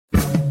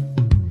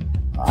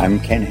I'm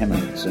Ken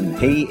Hemmings and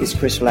he is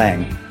Chris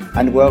Lang,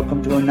 and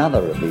welcome to another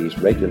of these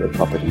regular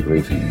property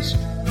briefings.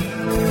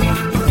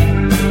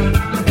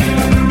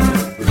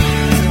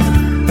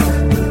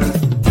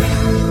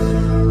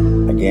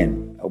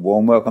 Again, a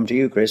warm welcome to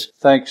you, Chris.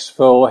 Thanks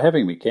for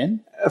having me,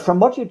 Ken.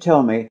 From what you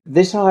tell me,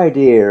 this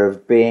idea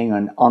of being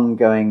an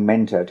ongoing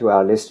mentor to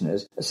our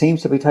listeners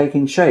seems to be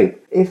taking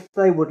shape. If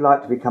they would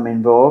like to become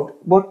involved,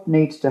 what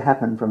needs to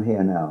happen from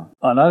here now?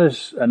 I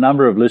notice a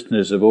number of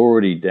listeners have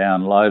already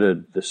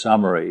downloaded the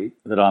summary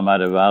that I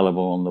made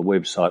available on the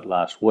website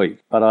last week,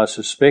 but I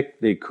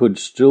suspect there could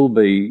still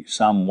be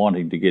some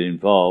wanting to get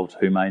involved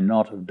who may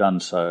not have done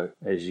so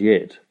as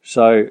yet.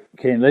 So,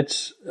 Ken,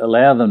 let's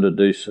allow them to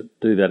do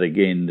that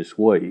again this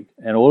week.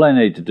 And all they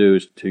need to do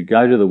is to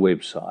go to the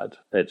website,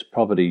 that's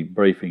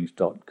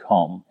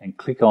propertybriefings.com, and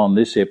click on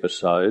this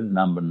episode,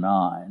 number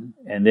 9,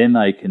 and then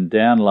they can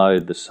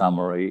download the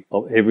summary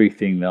of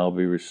everything they'll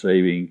be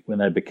receiving when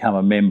they become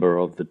a member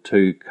of the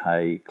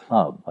 2K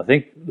Club. I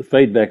think the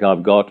feedback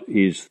I've got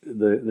is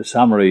the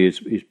summary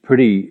is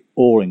pretty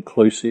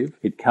all-inclusive.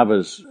 It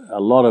covers a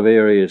lot of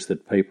areas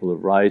that people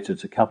have raised.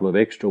 It's a couple of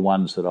extra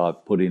ones that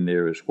I've put in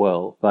there as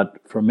well.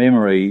 But from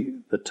memory,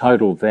 the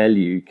total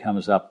value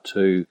comes up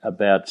to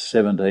about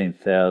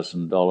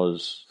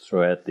 $17,000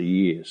 throughout the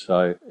year.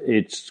 So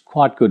it's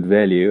quite good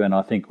value, and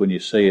I think when you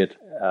see it,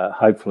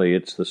 hopefully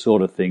it's the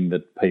sort of thing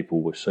that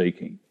people were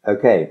seeking.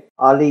 Okay,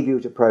 I'll leave you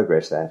to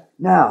progress that.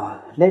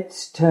 Now,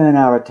 let's turn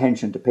our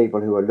attention to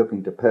people who are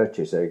looking to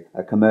purchase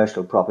a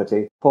commercial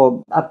property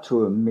for up to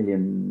 $1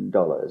 million.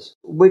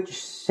 Which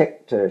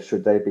sector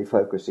should they be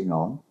focusing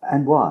on,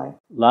 and why?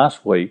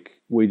 Last week,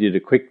 we did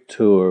a quick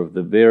tour of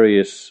the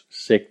various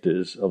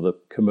sectors of the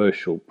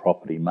commercial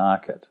property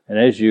market. And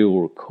as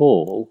you'll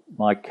recall,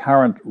 my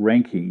current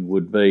ranking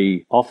would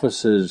be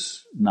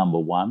offices number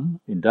 1,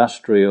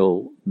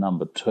 industrial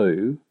number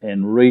 2,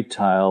 and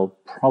retail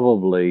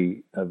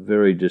probably a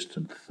very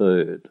distant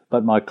third.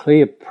 But my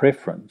clear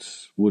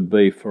preference would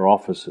be for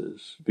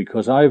offices,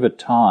 because over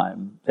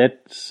time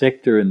that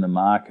sector in the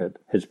market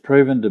has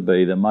proven to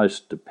be the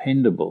most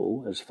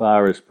dependable as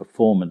far as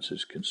performance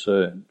is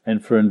concerned.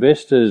 And for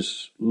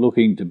investors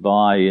looking to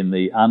buy in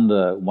the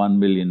under $1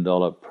 million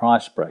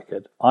price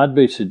bracket, I'd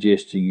be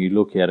suggesting you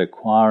look at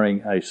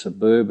acquiring a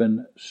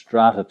suburban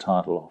strata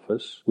title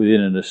office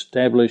within an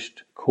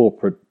established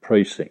corporate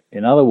precinct.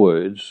 In other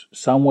words,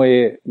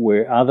 somewhere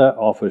where other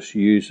office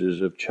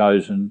users have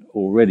chosen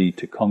already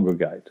to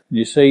congregate.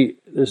 You see,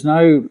 there's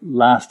no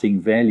lasting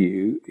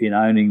value in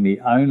owning the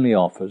only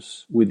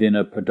office within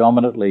a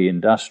predominantly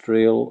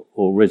industrial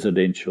or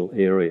residential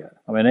area.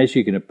 I mean, as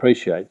you can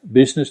appreciate,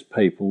 business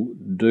people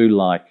do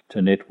like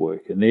to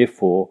network, and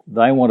therefore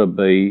they want to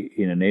be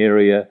in an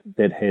area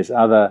that has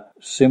other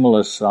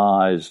similar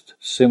sized,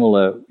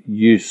 similar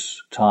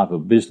use type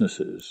of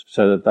businesses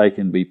so that they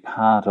can be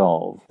part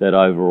of that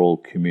overall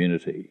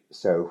community.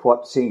 So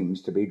what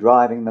seems to be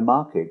driving the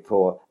market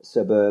for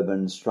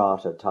suburban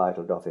strata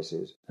titled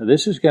offices? Now,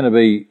 this is going to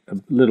be a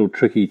little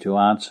tricky to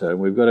answer.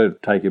 We've got to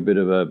take a bit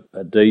of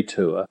a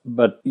detour,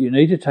 but you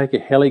need to take a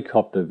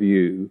helicopter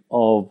view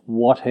of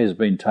what has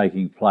been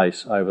taking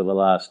place over the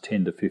last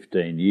 10 to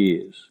 15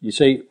 years. You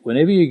see,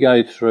 whenever you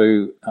go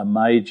through a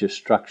major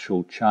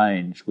structural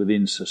change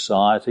within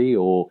society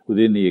or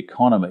within the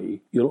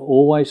economy, you'll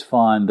always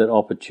find that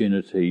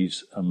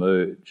opportunities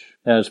emerge.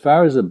 Now, as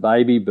far as the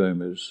baby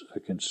boomers are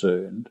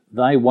concerned,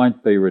 they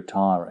won't be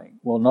retiring.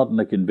 Well, not in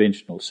the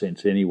conventional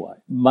sense anyway.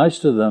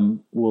 Most of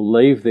them will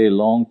leave their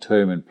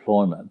long-term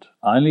employment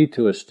only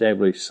to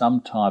establish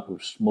some type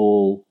of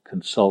small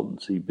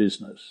consultancy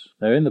business.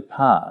 Now, in the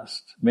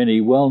past,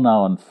 many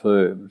well-known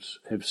firms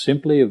have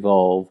simply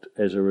evolved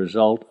as a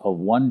result of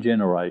one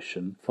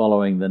generation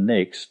following the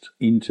next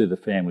into the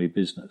family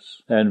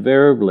business. Now,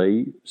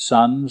 invariably,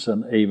 sons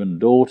and even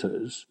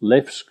daughters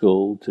left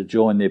school to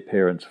join their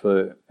parents'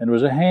 firm, and it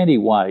was a handy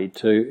way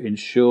to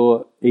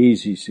ensure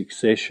easy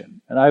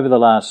succession. And over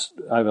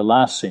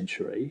last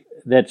century,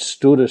 that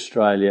stood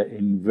Australia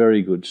in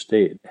very good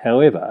stead.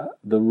 However,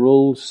 the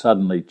rules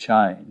suddenly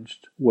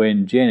changed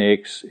when Gen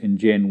X and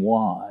Gen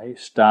Y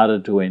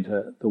started to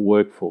enter the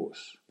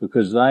workforce,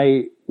 because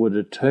they were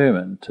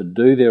determined to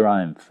do their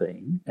own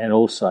thing and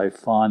also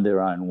find their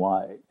own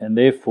way. And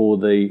therefore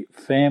the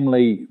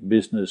family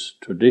business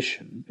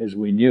tradition, as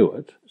we knew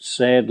it,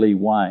 sadly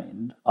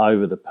waned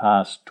over the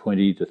past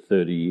 20 to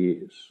 30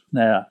 years.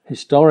 Now,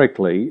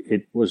 historically,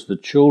 it was the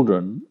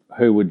children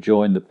who would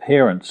join the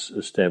parents'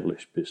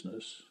 established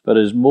business. But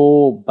as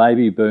more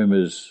baby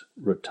boomers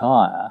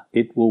retire,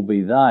 it will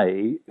be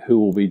they who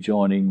will be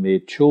joining their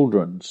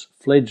children's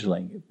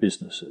fledgling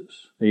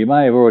businesses. Now, you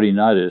may have already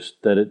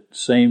noticed that it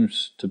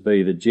seems to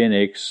be the Gen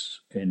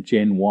X and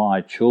Gen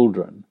Y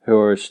children who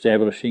are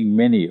establishing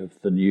many of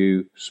the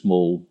new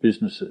small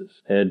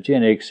businesses.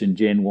 Gen X and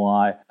Gen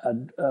Y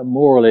are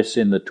more or less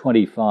in the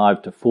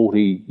 25 to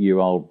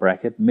 40-year-old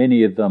bracket.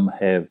 Many of them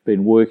have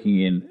been working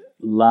in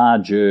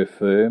larger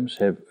firms,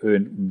 have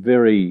earned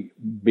very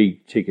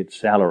big ticket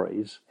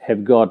salaries,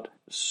 have got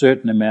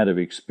certain amount of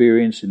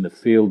experience in the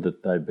field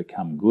that they've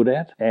become good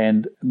at,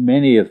 and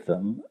many of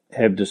them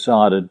have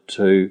decided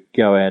to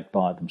go out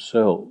by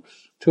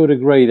themselves. To a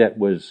degree, that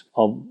was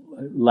of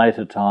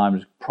later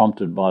times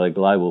prompted by the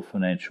global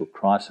financial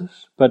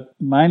crisis. But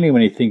mainly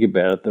when you think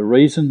about it, the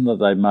reason that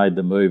they made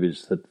the move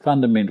is that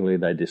fundamentally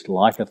they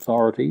dislike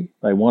authority,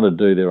 they want to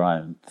do their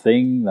own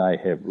thing, they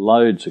have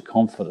loads of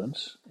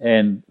confidence,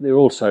 and they're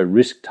also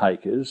risk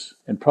takers,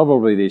 and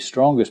probably their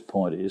strongest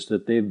point is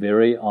that they're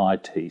very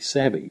IT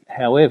savvy.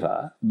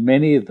 However,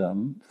 many of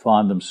them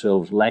find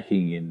themselves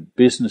lacking in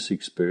business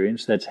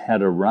experience, that's how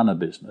to run a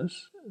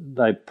business.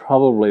 They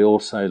probably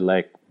also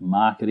lack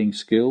marketing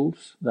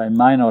skills. They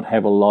may not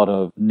have a lot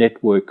of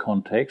network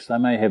contacts. They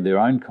may have their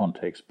own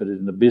contacts, but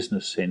in the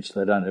business sense,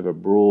 they don't have a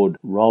broad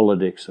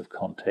Rolodex of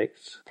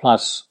contacts.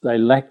 Plus, they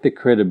lack the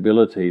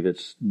credibility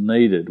that's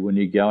needed when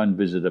you go and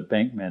visit a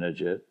bank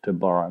manager to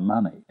borrow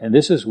money. And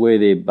this is where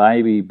their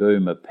baby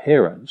boomer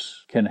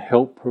parents can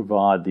help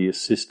provide the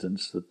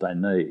assistance that they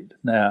need.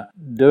 Now,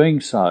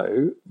 doing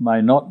so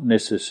may not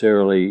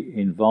necessarily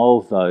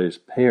involve those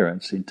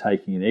parents in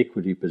taking an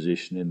equity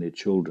position in their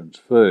children's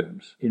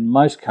firms. In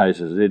most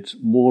cases, it's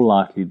more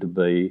likely to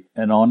be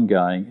an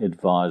ongoing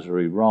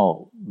advisory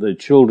role. The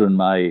children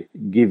may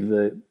give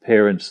the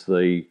parents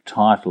the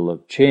title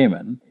of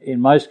chairman. In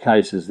most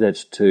cases,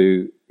 that's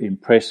to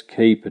impress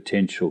key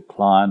potential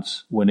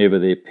clients whenever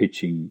they're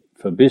pitching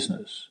for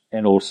business,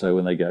 and also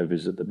when they go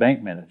visit the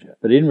bank manager.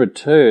 But in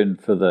return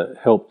for the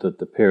help that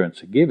the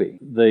parents are giving,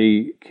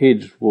 the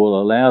kids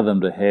will allow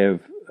them to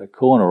have a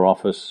corner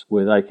office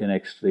where they can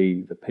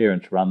actually, the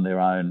parents run their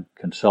own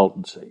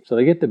consultancy. So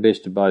they get the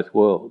best of both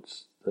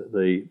worlds.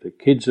 The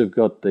kids have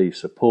got the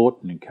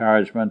support and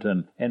encouragement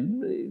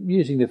and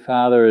using the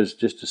father as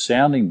just a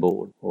sounding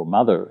board, or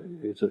mother,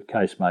 as the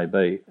case may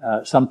be,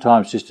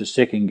 sometimes just to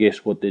second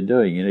guess what they're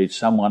doing. You need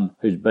someone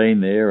who's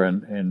been there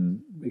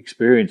and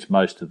experienced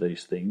most of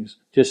these things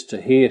just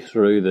to hear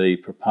through the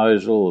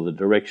proposal or the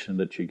direction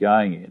that you're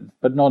going in,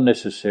 but not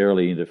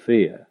necessarily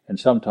interfere. And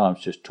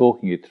sometimes just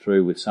talking it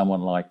through with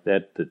someone like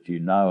that you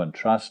know and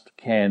trust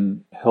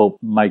can help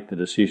make the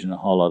decision a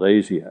whole lot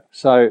easier.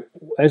 So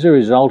as a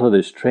result of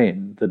this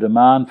trend, the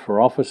demand for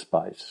office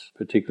space,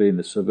 particularly in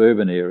the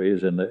suburban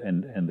areas and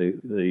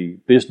the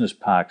business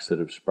parks that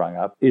have sprung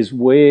up, is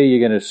where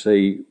you're going to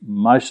see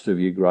most of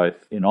your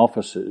growth in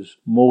offices,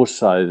 more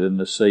so than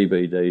the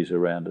CBDs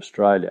around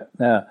Australia.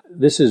 Now,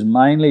 this is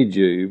mainly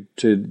due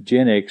to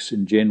Gen X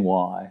and Gen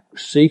Y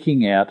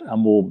seeking out a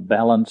more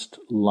balanced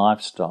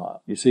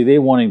lifestyle. You see,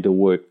 they're wanting to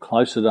work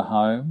closer to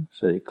home,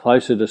 so they're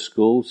closer to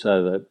school,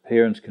 so that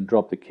parents can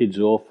drop the kids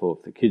off, or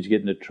if the kids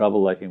get into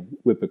trouble, they can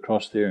whip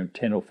across there in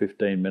 10 or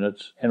 15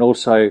 minutes, and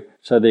also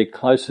so they're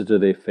closer to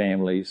their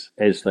families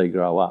as they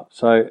grow up.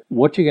 So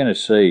what you're going to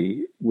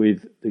see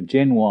with the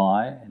Gen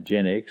Y and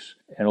Gen X,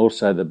 and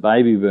also the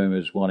baby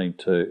boomers wanting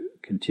to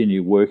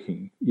continue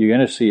working, you're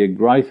going to see a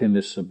growth in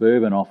the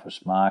suburban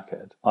office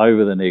market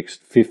over the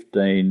next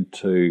 15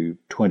 to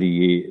 20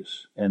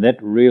 years. And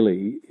that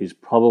really is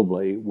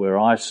probably where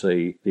I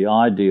see the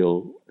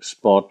ideal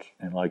spot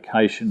and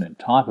location and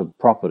type of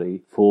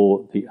property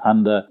for the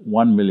under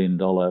 $1 million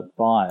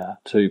buyer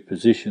to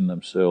position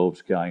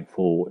themselves going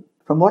forward.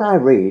 From what I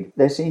read,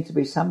 there seems to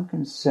be some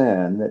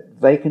concern that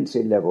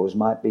vacancy levels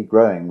might be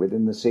growing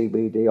within the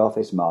CBD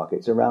office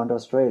markets around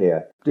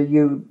Australia. Do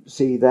you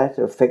see that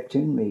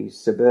affecting the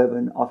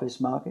suburban office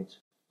markets?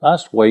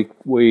 Last week,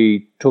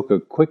 we took a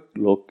quick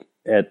look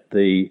at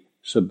the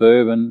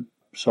CBD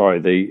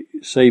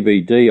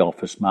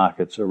office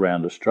markets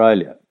around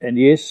Australia. And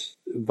yes,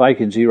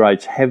 vacancy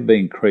rates have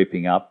been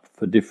creeping up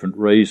for different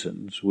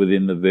reasons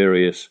within the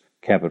various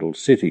capital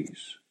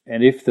cities.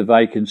 And if the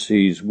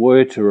vacancies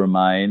were to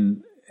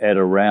remain at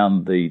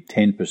around the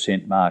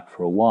 10% mark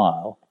for a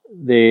while,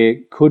 there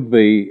could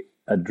be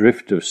a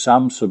drift of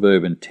some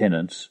suburban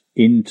tenants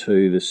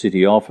into the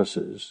city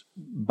offices,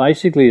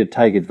 basically to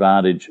take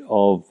advantage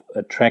of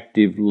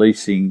attractive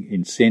leasing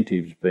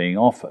incentives being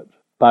offered.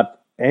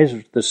 But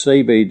as the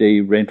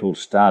CBD rentals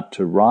start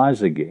to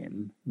rise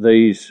again,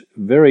 these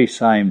very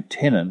same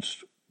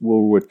tenants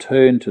will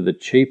return to the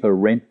cheaper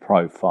rent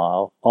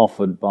profile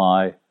offered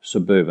by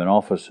suburban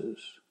offices.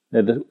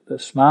 Now, the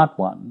smart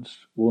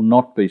ones will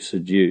not be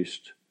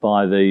seduced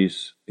by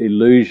these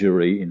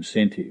illusory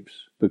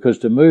incentives, because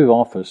to move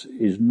office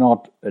is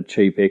not a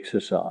cheap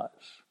exercise.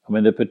 I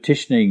mean, the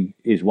petitioning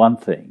is one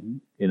thing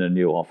in a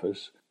new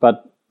office,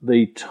 but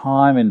the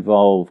time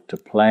involved to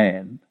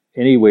plan,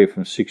 anywhere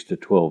from 6 to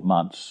 12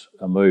 months,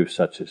 a move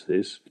such as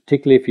this,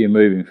 particularly if you're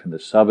moving from the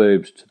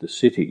suburbs to the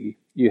city,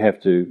 you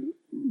have to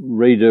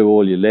redo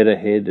all your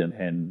letterhead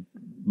and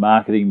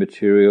marketing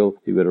material.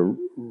 You've got to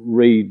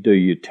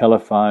redo your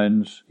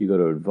telephones. You've got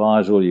to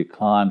advise all your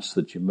clients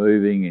that you're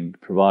moving and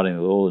providing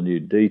all the new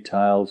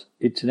details.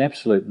 It's an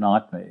absolute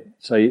nightmare.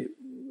 So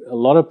a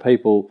lot of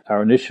people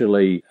are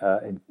initially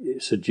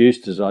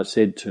seduced, as I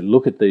said, to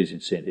look at these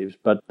incentives,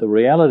 but the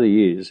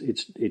reality is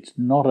it's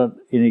not an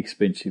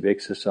inexpensive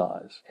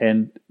exercise.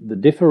 And the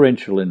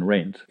differential in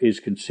rent is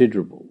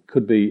considerable.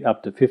 Could be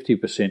up to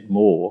 50%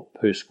 more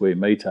per square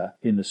metre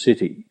in the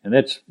city. And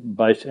that's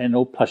based, and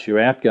plus your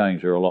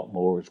outgoings are a lot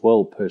more as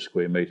well per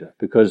square metre,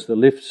 because the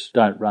lifts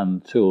don't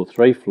run 2 or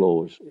 3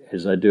 floors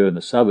as they do in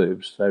the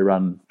suburbs. They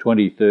run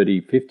 20,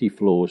 30, 50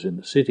 floors in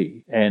the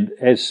city. And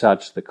as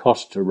such, the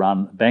cost to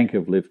run a bank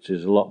of lifts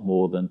is a lot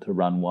more than to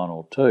run 1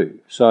 or 2.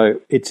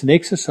 So it's an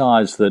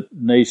exercise that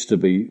needs to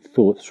be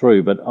thought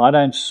through, but I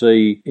don't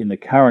see in the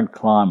current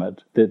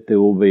climate that there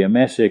will be a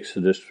mass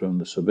exodus from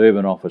the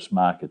suburban office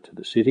market to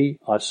the city.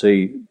 I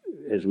see,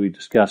 as we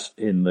discussed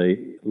in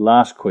the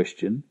last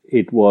question,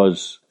 it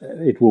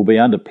will be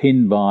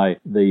underpinned by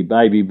the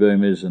baby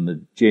boomers and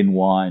the Gen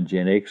Y and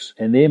Gen X,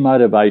 and their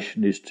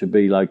motivation is to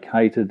be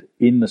located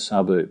in the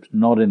suburbs,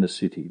 not in the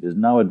city. There's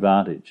no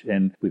advantage.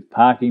 And with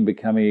parking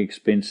becoming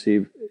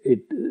expensive,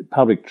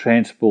 public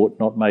transport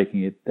not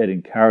making it that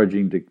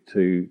encouraging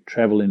to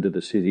travel into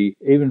the city,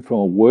 even from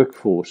a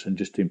workforce and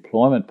just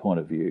employment point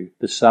of view,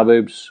 the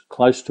suburbs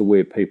close to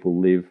where people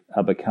live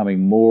are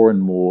becoming more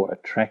and more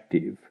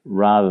attractive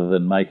rather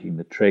than making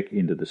the trek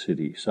into the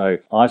city. So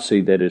I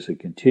see that as a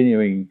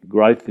continuing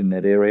growth in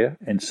that area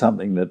and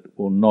something that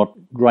will not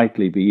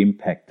greatly be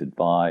impacted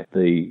by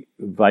the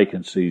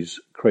vacancies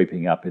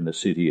creeping up in the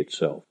city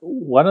itself.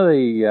 One of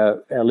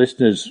our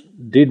listeners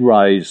did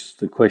raise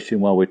the question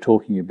while we're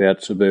talking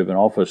about suburban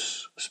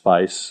office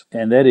space,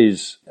 and that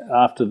is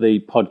after the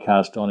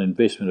podcast on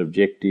investment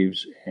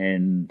objectives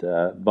and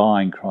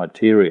buying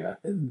criteria,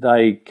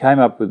 they came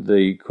up with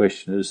the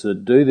question is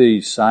that do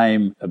these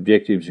same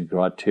objectives and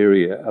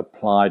criteria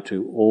apply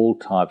to all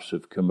types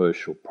of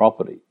commercial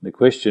property? The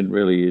question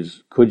really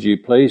is, could you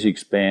please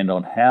expand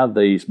on how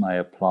these may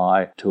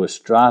apply to a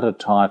strata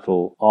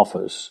title office,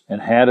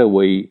 and how do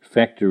we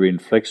factor in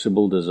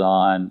flexible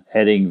design,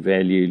 adding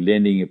value,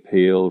 lending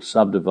appeal,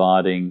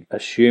 subdividing,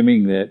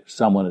 assuming that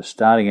someone is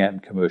starting out in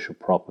commercial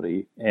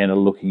property and are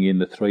looking in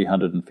the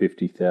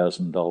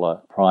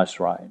 $350,000 price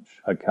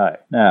range. Okay.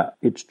 Now,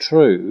 it's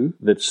true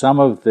that some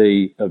of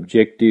the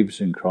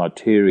objectives and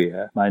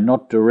criteria may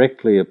not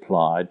directly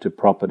apply to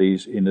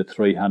properties in the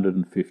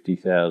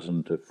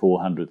 $350,000 to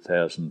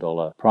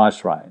 $400,000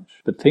 price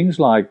range, but things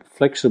like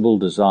flexible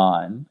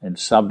design and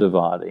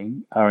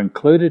subdividing are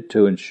included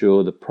to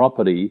ensure the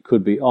property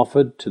could be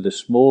offered to the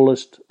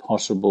smallest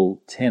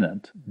possible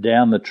tenant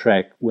down the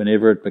track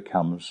whenever it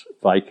becomes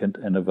vacant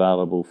and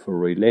available for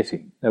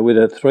reletting. Now, with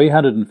a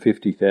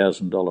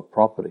 $350,000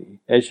 property,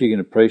 as you can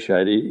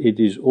appreciate, it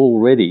is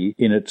already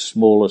in its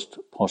smallest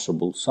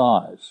possible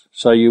size.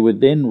 So you would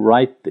then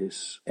rate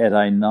this at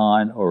a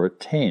 9 or a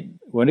 10.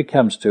 When it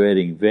comes to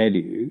adding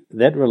value,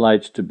 that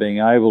relates to being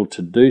able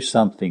to do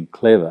something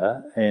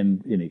clever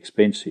and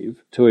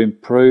inexpensive to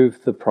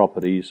improve the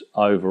property's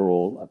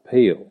overall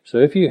appeal. So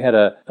if you had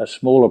a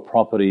smaller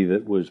property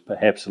that was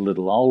perhaps a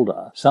little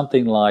older,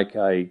 something like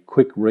a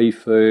quick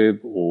refurb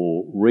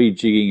or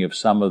rejigging of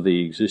some of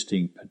the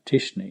existing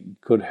partitioning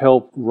could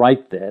help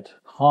rate that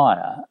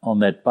higher on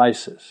that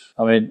basis.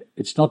 I mean,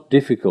 it's not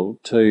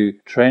difficult to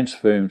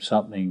transform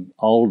something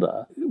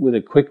older with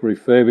a quick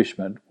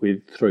refurbishment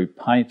through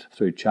paint,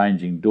 through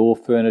changing door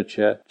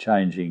furniture,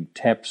 changing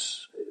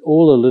taps,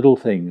 all the little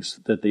things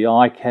that the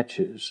eye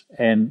catches.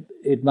 And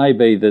it may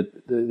be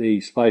that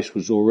the space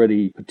was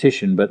already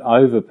partitioned but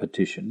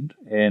over-partitioned,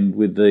 and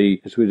with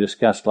as we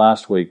discussed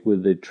last week,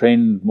 with the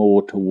trend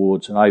more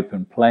towards an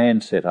open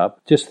plan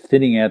setup, just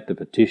thinning out the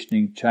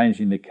partitioning,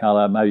 changing the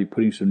colour, maybe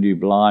putting some new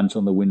blinds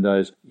on the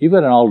windows. You've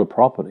got an older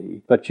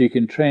property, but you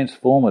can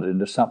transform it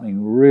into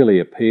something really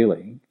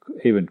appealing,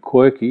 even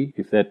quirky,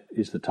 if that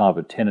is the type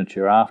of tenant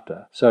you're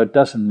after. So it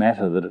doesn't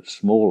matter that it's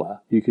smaller.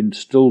 You can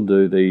still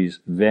do these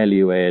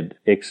value-add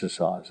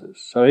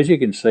exercises. So as you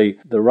can see,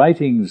 the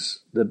ratings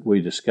that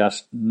we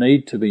discussed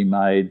need to be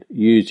made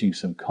using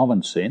some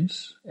common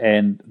sense,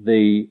 and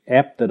the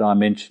app that I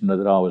mentioned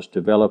that I was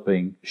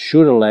developing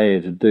should allow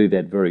you to do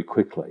that very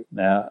quickly.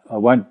 Now, I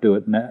won't do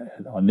it now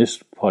on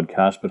this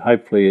podcast, but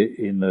hopefully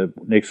in the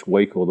next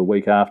week or the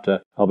week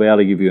after, I'll be able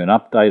to give you an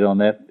update on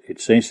that. It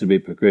seems to be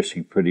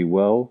progressing pretty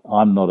well.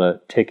 I'm not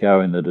a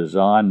techo in the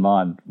design.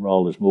 My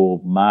role is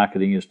more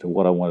marketing as to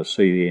what I want to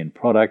see the end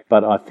product,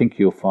 but I think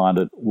you'll find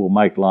it will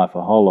make life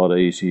a whole lot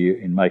easier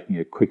in making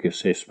a quick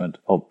assessment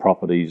of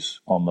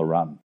properties on the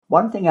run.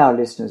 One thing our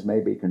listeners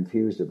may be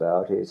confused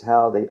about is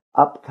how the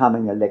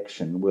upcoming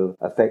election will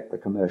affect the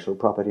commercial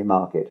property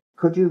market.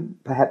 Could you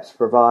perhaps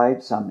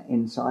provide some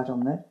insight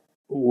on that?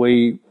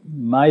 we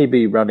may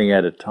be running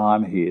out of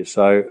time here,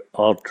 so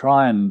I'll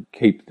try and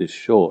keep this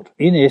short.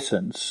 In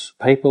essence,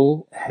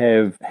 people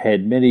have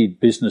had many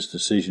business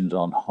decisions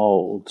on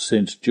hold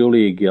since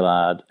Julia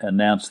Gillard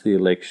announced the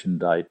election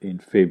date in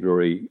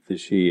February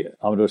this year.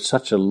 I mean, it was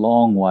such a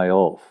long way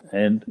off.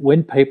 And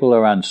when people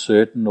are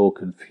uncertain or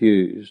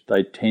confused,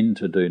 they tend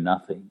to do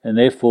nothing. And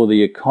therefore,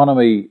 the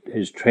economy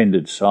has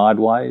trended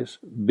sideways.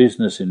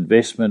 Business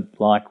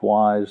investment,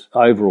 likewise.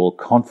 Overall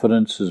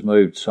confidence has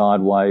moved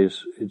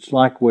sideways. It's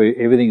like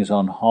everything is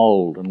on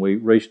hold and we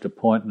reached a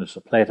point and it's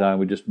a plateau and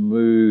we just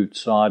moved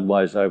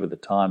sideways over the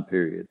time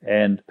period.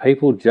 And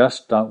people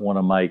just don't want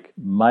to make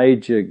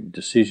major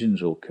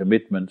decisions or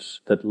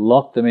commitments that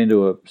lock them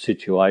into a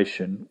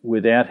situation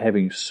without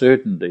having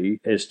certainty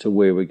as to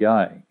where we're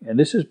going. And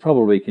this has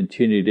probably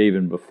continued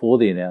even before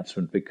the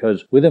announcement,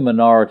 because with a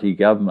minority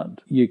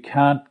government, you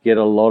can't get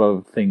a lot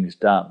of things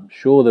done.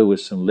 Sure, there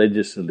was some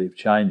legislative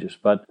changes,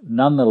 but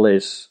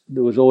nonetheless,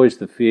 there was always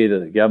the fear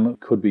that the government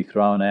could be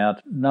thrown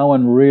out. No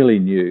one really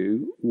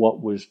knew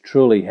what was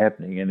truly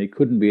happening, and there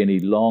couldn't be any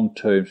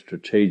long-term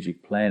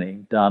strategic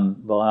planning done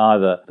by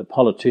either the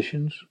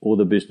politicians or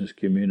the business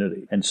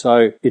community. And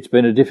so it's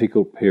been a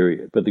difficult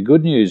period. But the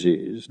good news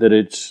is that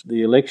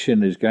the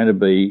election is going to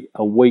be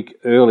a week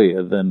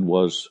earlier than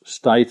was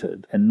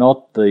stated, and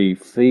not the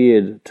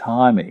feared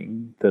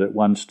timing that at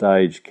one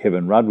stage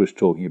Kevin Rudd was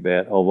talking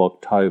about of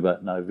October,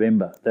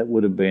 November. That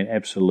would have been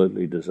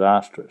absolutely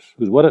disastrous.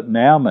 Because what it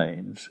now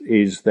means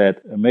is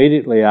that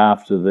immediately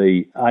after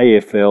the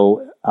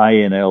AFL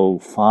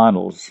ANL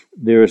finals,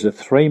 there is a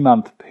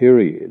 3-month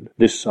period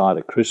this side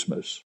of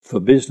Christmas for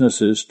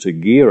businesses to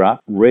gear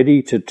up,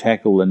 ready to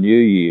tackle the new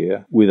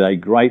year with a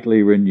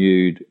greatly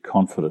renewed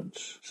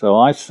confidence. So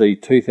I see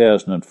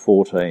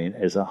 2014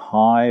 as a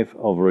hive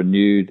of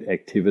renewed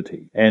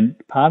activity. And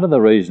part of the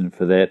reason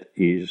for that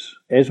is,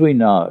 as we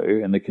know,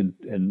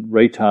 and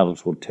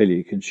retailers will tell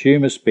you,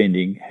 consumer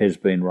spending has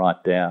been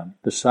right down.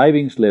 The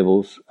savings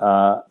levels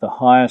are the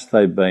highest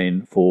they've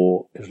been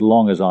for as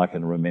long as I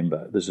can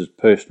remember. This is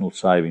personal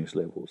savings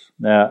levels.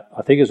 Now,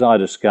 I think as I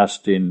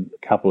discussed in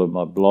a couple of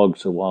my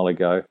blogs a while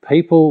ago,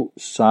 people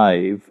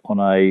save on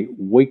a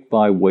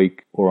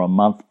week-by-week or a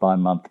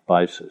month-by-month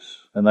basis,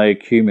 and they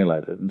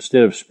accumulate it.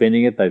 Instead of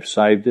spending it, they've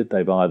saved it.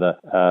 They've either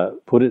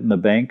put it in the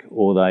bank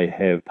or they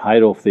have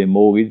paid off their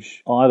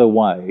mortgage. Either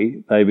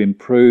way, they've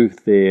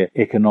improved their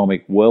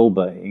economic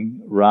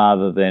well-being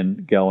rather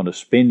than go on a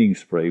spending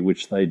spree,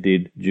 which they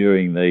did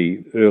during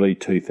the early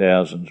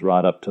 2000s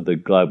right up to the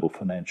global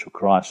financial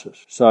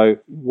crisis. So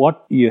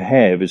what you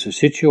have is a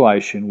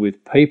situation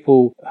with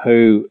people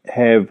who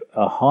have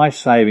a high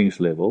savings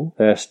level.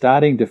 They're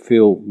starting to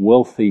feel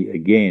wealthy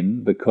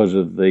again because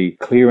of the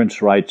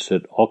clearance rates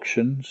at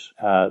auctions.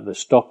 The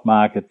stock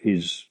market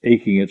is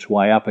eking its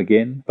way up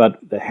again, but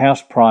the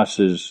house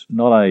prices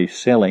not only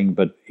selling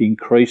but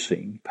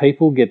increasing.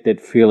 People get that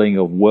feeling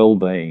of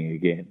well-being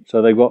again.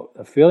 So they've got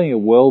a feeling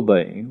of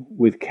well-being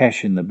with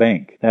cash in the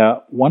bank.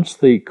 Now, once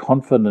the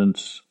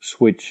confidence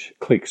switch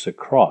clicks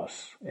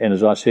across, and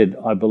as I said,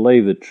 I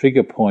believe the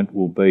trigger point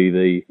will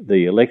be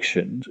the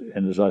elections,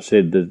 and as I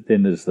said,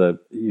 then there's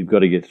you've got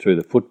to get through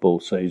the football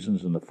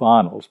seasons and the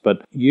finals,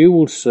 but you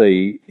will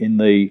see in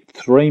the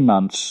 3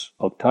 months,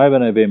 October,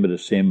 November,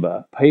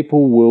 December,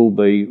 people will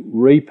be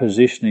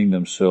repositioning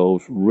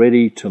themselves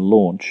ready to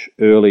launch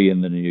early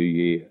in the new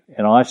year.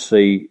 And I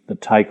see the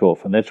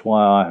takeoff, and that's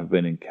why I have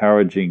been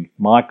encouraging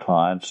my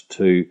clients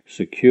to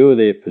secure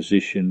their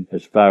position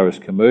as far as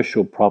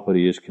commercial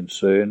property is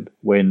concerned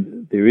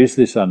when there is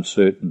this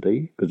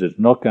uncertainty, because it's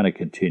not going to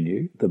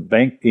continue. The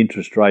bank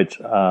interest rates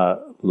are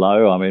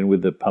low. I mean,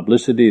 with the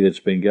publicity that's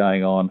been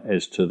going on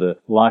as to the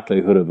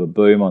likelihood of a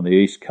boom on the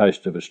east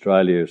coast of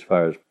Australia as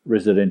far as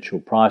residential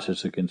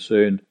prices are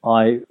concerned,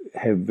 I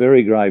have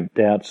very grave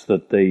doubts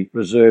that the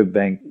Reserve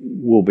Bank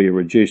will be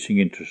reducing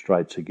interest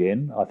rates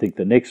again. I think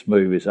the next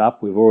move is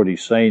up. We've already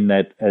seen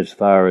that as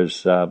far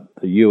as the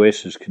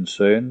US is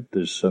concerned.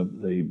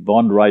 The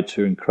bond rates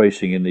are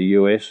increasing in the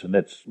US, and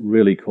that's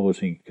really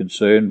causing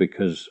concern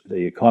because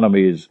the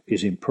economy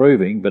is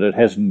improving, but it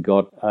hasn't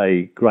got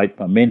a great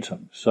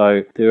momentum.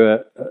 So there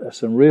are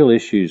some real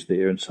issues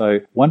there. And so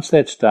once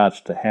that starts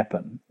to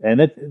happen, and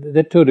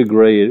that to a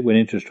degree, when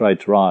interest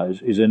rates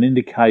rise, is an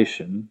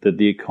indication that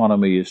the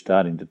economy is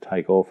starting to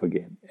take off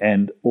again.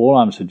 And all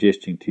I'm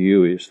suggesting to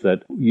you is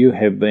that you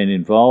have been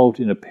involved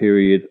in a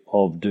period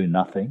of do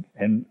nothing,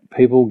 and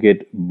people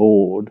get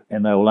bored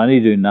and they will only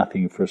do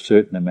nothing for a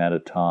certain amount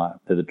of time.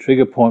 So the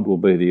trigger point will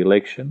be the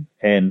election,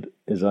 and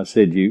as I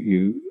said,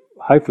 you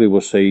hopefully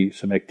we'll see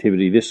some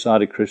activity this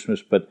side of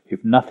Christmas, but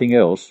if nothing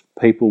else,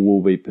 people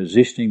will be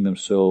positioning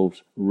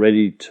themselves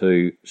ready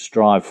to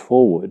strive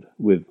forward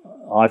with,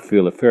 I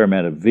feel, a fair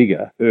amount of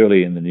vigour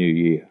early in the new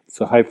year.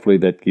 So hopefully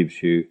that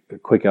gives you a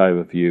quick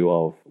overview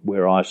of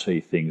where I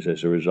see things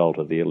as a result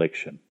of the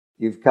election.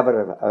 You've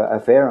covered a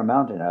fair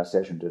amount in our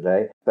session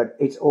today, but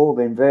it's all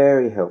been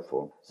very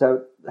helpful.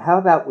 So how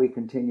about we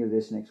continue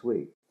this next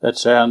week? That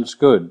sounds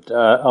good.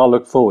 I'll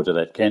look forward to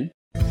that, Ken.